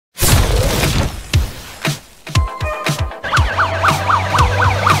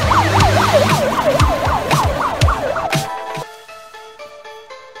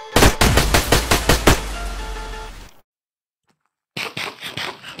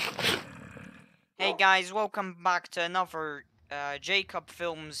Hey guys, welcome back to another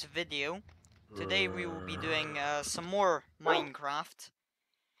Jakubfilmz video. Today we will be doing some more Minecraft.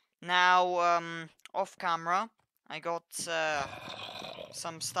 Now, off camera, I got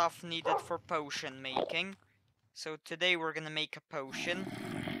some stuff needed for potion making. So today we're gonna make a potion.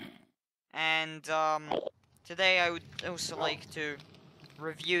 And today I would also like to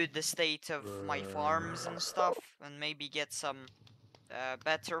review the state of my farms and stuff, and maybe get some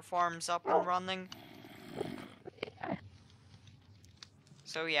better farms up and running.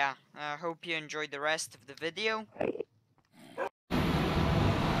 So yeah, hope you enjoyed the rest of the video.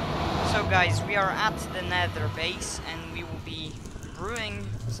 So guys, we are at the nether base and we will be brewing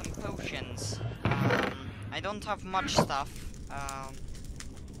some potions. I don't have much stuff,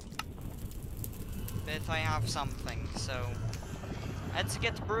 but I have something, so let's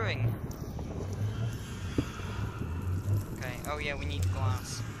get brewing. Okay, oh yeah, we need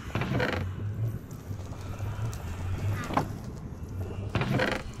glass.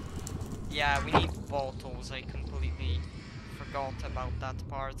 Yeah, we need bottles, I completely forgot about that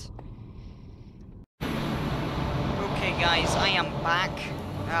part. Okay guys, I am back.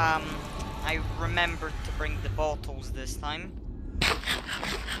 I remembered to bring the bottles this time.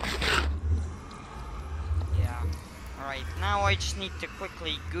 Yeah. Alright, now I just need to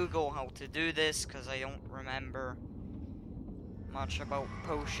quickly Google how to do this, because I don't remember much about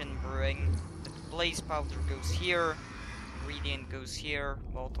potion brewing. The blaze powder goes here, ingredient goes here,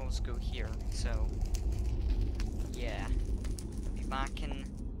 bottles go here, so yeah. I'll be back in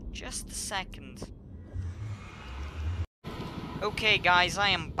just a second. Okay guys, I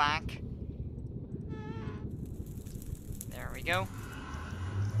am back. There we go.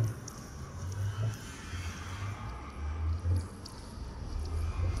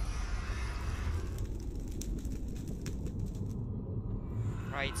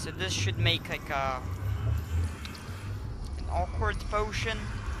 Right, so this should make like an awkward potion.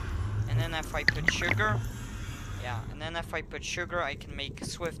 And then if I put sugar, yeah, and then if I put sugar I can make a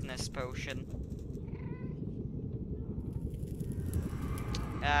swiftness potion.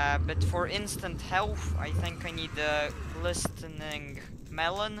 But for instant health, I think I need a glistening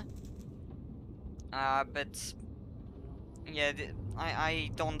melon. But yeah, I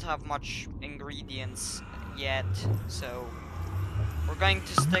don't have much ingredients yet, so we're going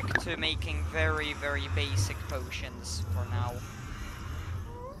to stick to making very, very basic potions for now.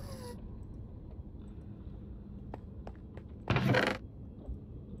 I'm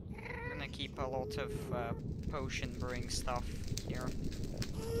gonna keep a lot of potion brewing stuff here.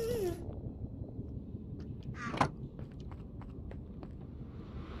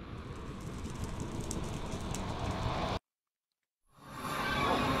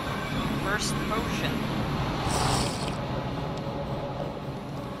 First potion.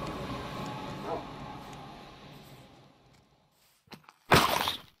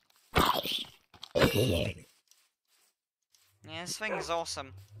 Yeah, this thing is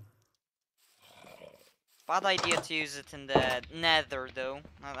awesome. Bad idea to use it in the nether though,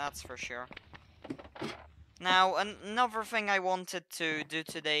 that's for sure. Now, another thing I wanted to do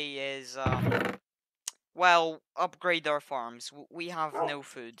today is, well, upgrade our farms. We have no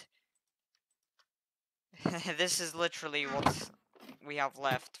food. This is literally what we have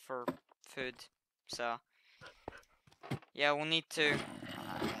left for food, so yeah, we'll need to...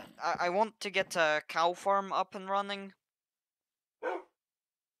 I want to get a cow farm up and running.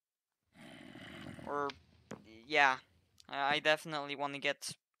 Or, yeah, I definitely want to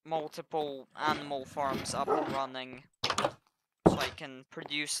get multiple animal farms up and running, so I can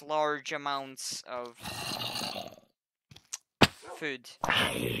produce large amounts of food.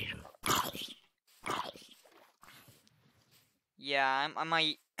 Yeah, I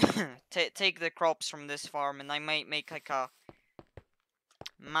might take the crops from this farm, and I might make like a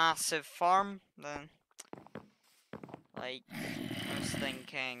massive farm. Then, like, I was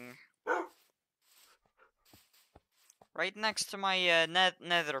thinking, right next to my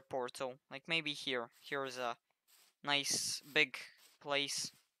nether portal, like maybe here. Here's a nice big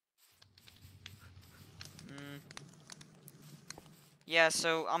place. Yeah,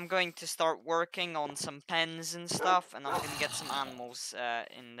 so I'm going to start working on some pens and stuff, and I'm gonna get some animals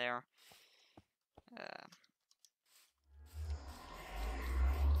in there.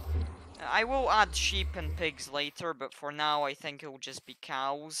 I will add sheep and pigs later, but for now I think it will just be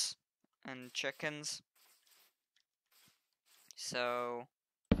cows and chickens. So...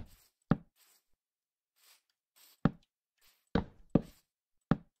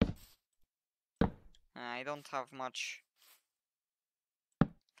 I don't have much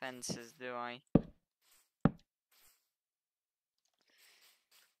fences, do I?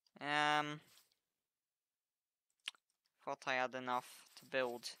 Thought I had enough to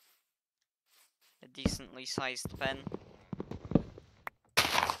build a decently sized pen.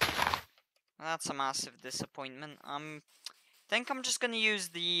 That's a massive disappointment. Think I'm just gonna use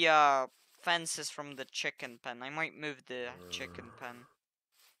the fences from the chicken pen. I might move the chicken pen.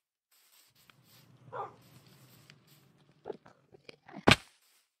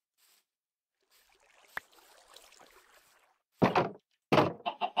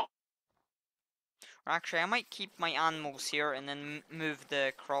 Or actually, I might keep my animals here and then move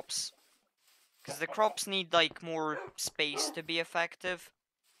the crops. Because the crops need, like, more space to be effective.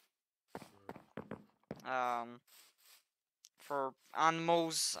 For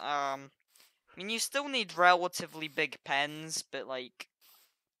animals, I mean, you still need relatively big pens, but, like,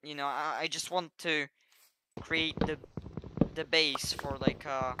 you know, I just want to create the base for, like,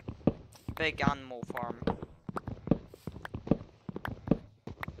 a big animal farm.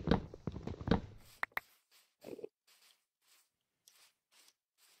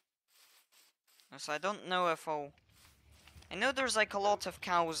 So I don't know if I'll... I know there's, like, a lot of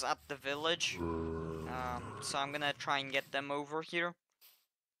cows at the village. So I'm gonna try and get them over here.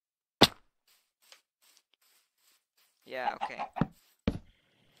 Yeah, okay.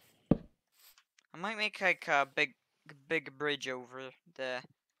 I might make, like, a big bridge over the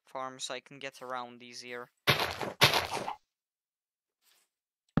farm so I can get around easier.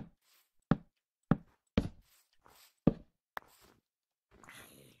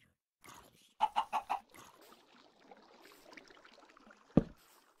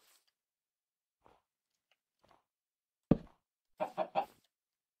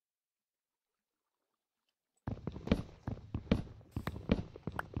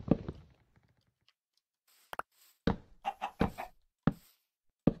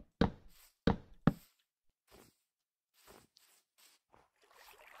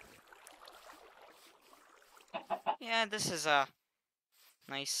 Yeah, this is a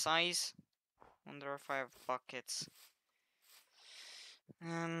nice size. Wonder if I have buckets.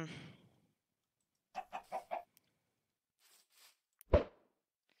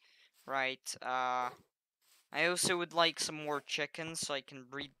 Right, I also would like some more chickens so I can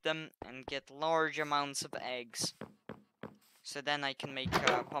breed them and get large amounts of eggs. So then I can make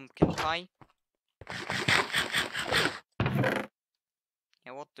pumpkin pie.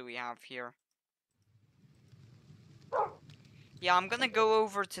 Yeah, what do we have here? Yeah, I'm gonna go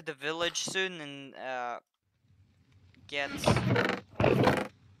over to the village soon and get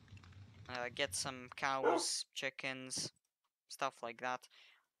some cows, chickens, stuff like that.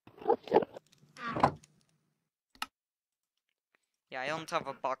 Yeah, I don't have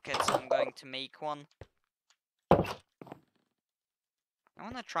a bucket, so I'm going to make one. I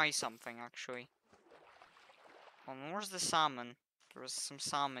wanna try something, actually. Where's the salmon? There was some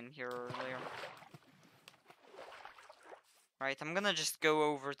salmon here earlier. Right, I'm gonna just go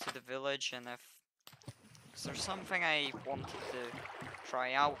over to the village, and if there's something I wanted to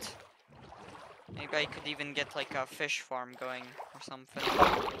try out, maybe I could even get, like, a fish farm going or something.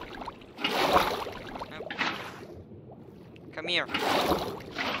 Nope. Come here.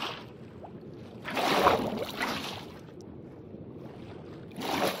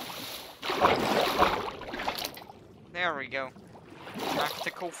 There we go.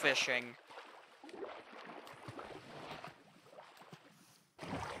 Practical fishing.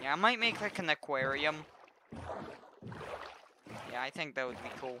 Yeah, I might make, like, an aquarium. Yeah, I think that would be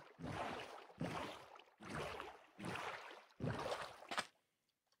cool.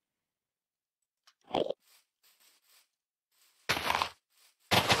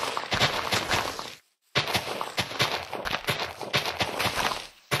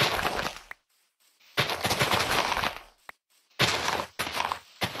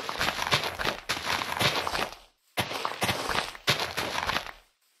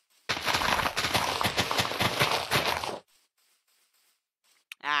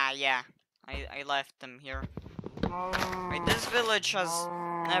 Ah, yeah. I left them here. Right, this village has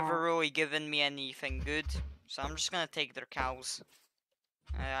never really given me anything good, so I'm just gonna take their cows.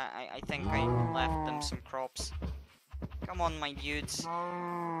 I think I left them some crops. Come on, my dudes.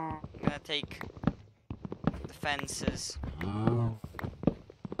 I'm gonna take the fences.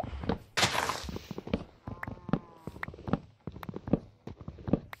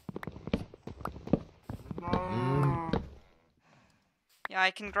 Yeah,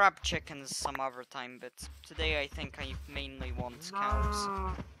 I can grab chickens some other time, but today I think I mainly want cows.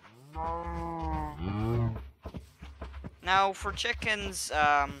 Now, for chickens,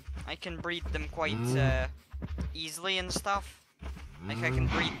 I can breed them quite easily and stuff. Like, I can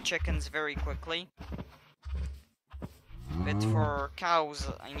breed chickens very quickly. But for cows,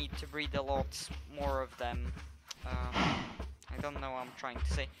 I need to breed a lot more of them. I don't know what I'm trying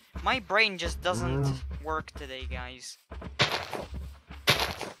to say. My brain just doesn't work today, guys.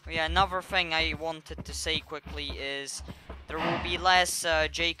 Yeah, another thing I wanted to say quickly is there will be less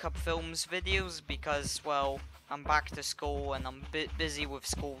Jakubfilmz videos because, well, I'm back to school and I'm busy with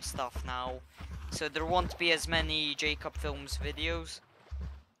school stuff now. So there won't be as many Jakubfilmz videos.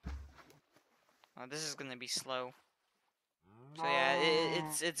 Oh, this is gonna be slow. So yeah,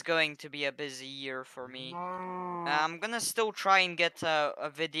 it's going to be a busy year for me. I'm gonna still try and get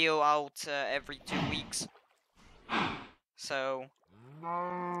a video out every 2 weeks. So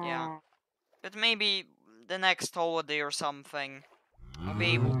yeah, but maybe the next holiday or something, I'll be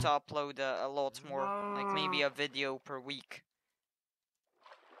able to upload a lot more, like maybe a video per week.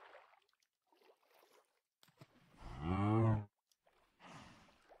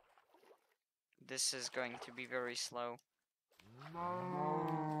 This is going to be very slow.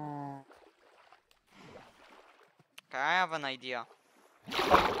 Okay, I have an idea. If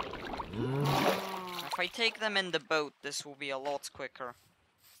I take them in the boat, this will be a lot quicker.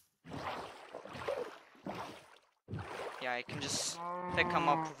 Yeah, I can just pick them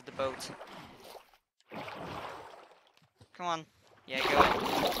up with the boat. Come on. Yeah, go in.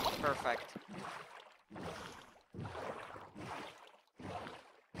 Perfect.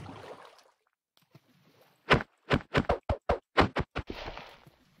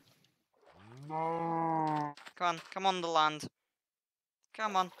 Come on the land.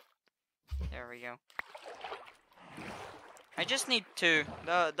 Come on. There we go. I just need two.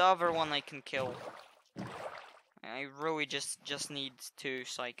 The other one I can kill. I really just need two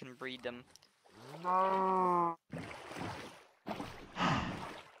so I can breed them. No.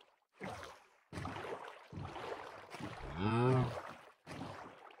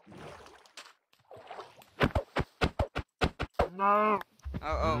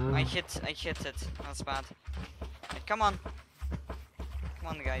 Oh, I hit it. That's bad. Right, come on. Come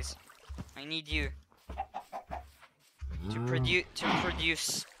on, guys. I need you to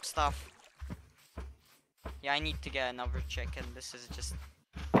produce stuff. Yeah, I need to get another chicken. This is just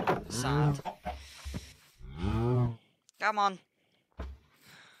sad. Come on.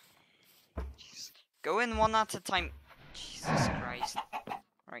 Jeez. Go in one at a time. Jesus Christ.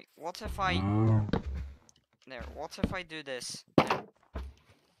 Right, what if I... There, what if I do this?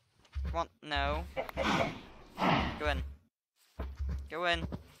 Come on, no. Go in. Go in.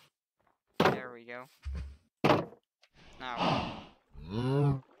 There we go. Now.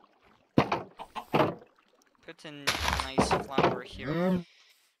 Put in a nice flower here.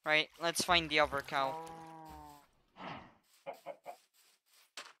 Right, let's find the other cow.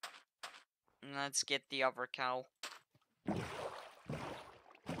 And let's get the other cow.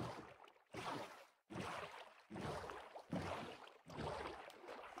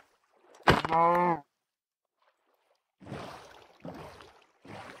 No.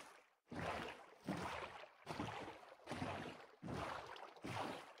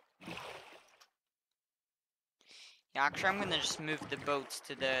 Yeah, actually, I'm gonna just move the boat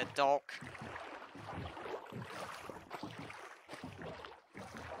to the dock.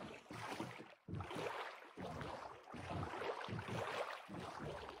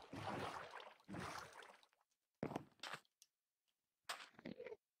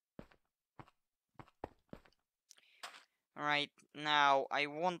 Alright, now I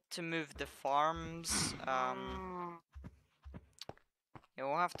want to move the farms. Yeah,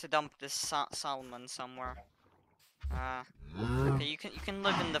 we'll have to dump this salmon somewhere. Okay, you can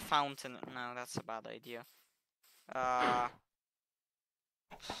live in the fountain. No, that's a bad idea.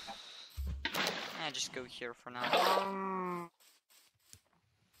 Just go here for now.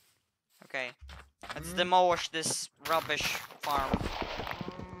 Okay, let's demolish this rubbish farm.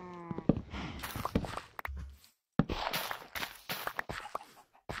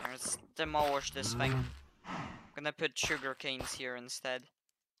 Let's demolish this thing. I'm gonna put sugar canes here instead.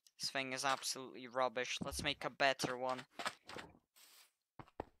 This thing is absolutely rubbish. Let's make a better one.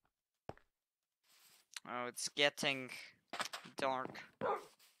 Oh, it's getting dark.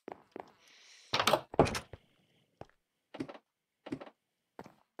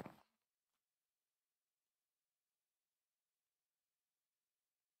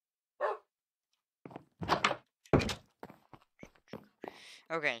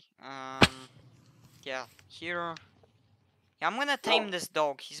 Okay, yeah, here. Yeah, I'm gonna tame this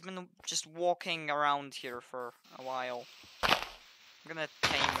dog. He's been just walking around here for a while. I'm gonna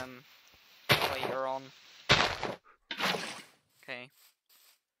tame him later on. Okay.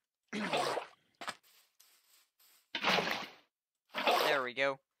 There we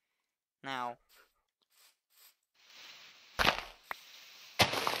go. Now.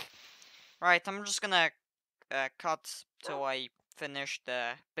 Right, I'm just gonna cut till I finish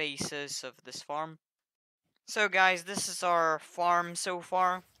the basis of this farm. So guys, this is our farm so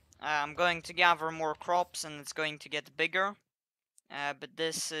far. I'm going to gather more crops and it's going to get bigger. But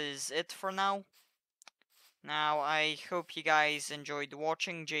this is it for now. Now, I hope you guys enjoyed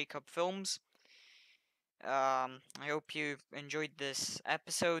watching Jakubfilmz. I hope you enjoyed this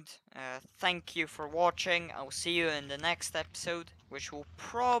episode. Thank you for watching. I'll see you in the next episode, which will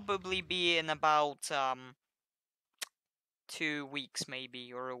probably be in about 2 weeks,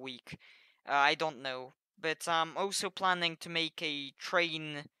 maybe, or a week. I don't know. But I'm also planning to make a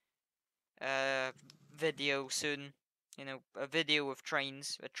train video soon. You know, a video of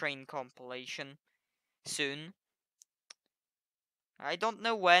trains, a train compilation soon. I don't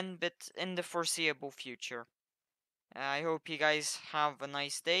know when, but in the foreseeable future. I hope you guys have a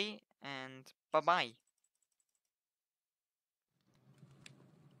nice day, and bye bye.